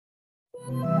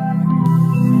Assalamualaikum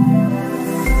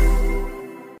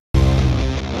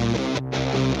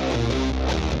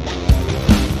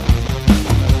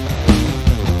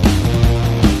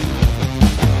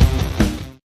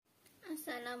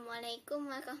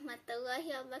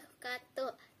warahmatullahi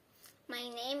wabarakatuh. My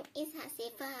name is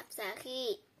Hashifah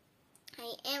Hapsari.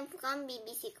 I am from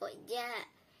BBC Koja.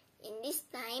 In this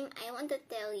time, I want to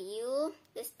tell you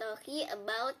the story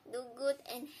about do good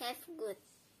and have good.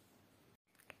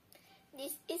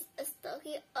 This is a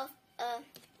story of a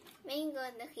mango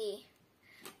tree.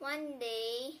 One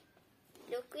day,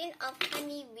 the queen of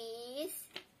honeybees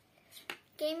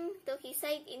came to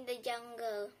reside in the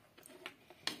jungle.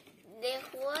 There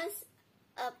was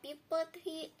a peepal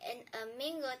tree and a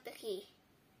mango tree.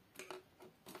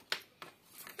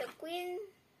 The queen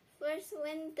first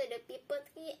went to the peepal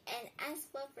tree and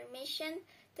asked for permission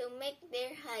to make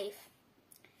their hive.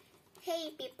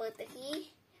 Hey peepal tree,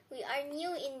 we are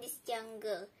new in this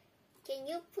jungle. Can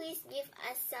you please give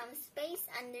us some space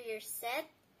under your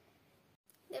set?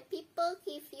 The peepal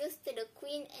refused to the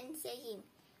queen and saying,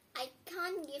 I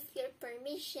can't give your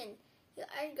permission. You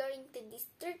are going to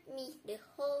disturb me the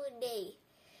whole day.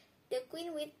 The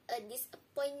queen with a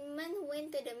disappointment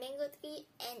went to the mango tree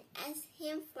and asked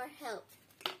him for help.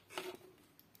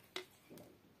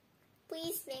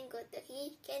 Please mango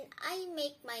tree, can I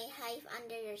make my hive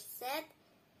under your set?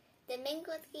 The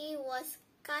mango tree was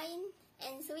kind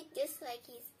and sweet just like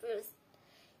his fruit.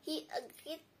 He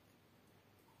agreed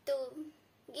to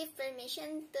give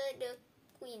permission to the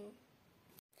queen.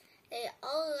 They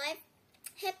all lived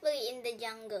happily in the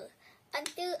jungle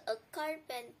until a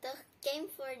carpenter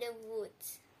came for the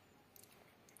woods.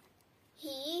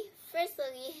 He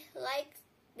firstly liked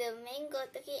the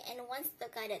mango tree and wants to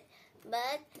cut it,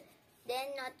 but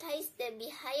then noticed the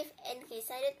beehive and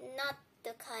decided not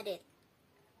to cut it.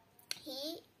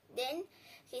 He then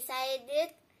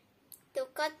decided to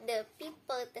cut the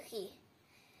peepal tree.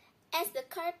 As the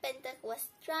carpenter was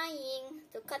trying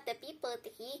to cut the peepal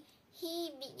tree,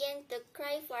 he began to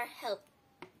cry for help.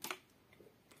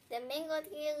 The mango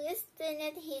tree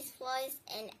listened his voice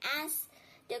and asked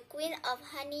the queen of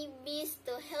honeybees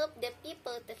to help the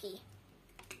peepal tree.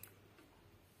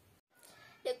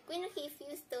 The queen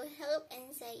refused to help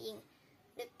and saying,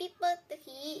 the peepal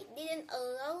tree didn't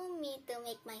allow me to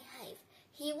make my hive.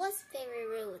 He was very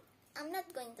rude. I'm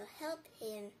not going to help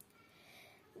him.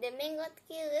 The mango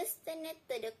tree listened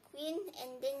to the queen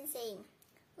and then saying,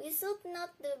 we should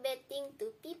not do bad things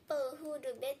to people who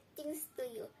do bad things to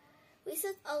you. We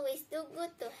should always do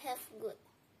good to have good.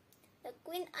 The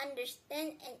queen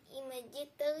understood and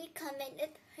immediately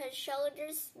commanded her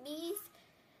soldiers bees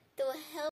to help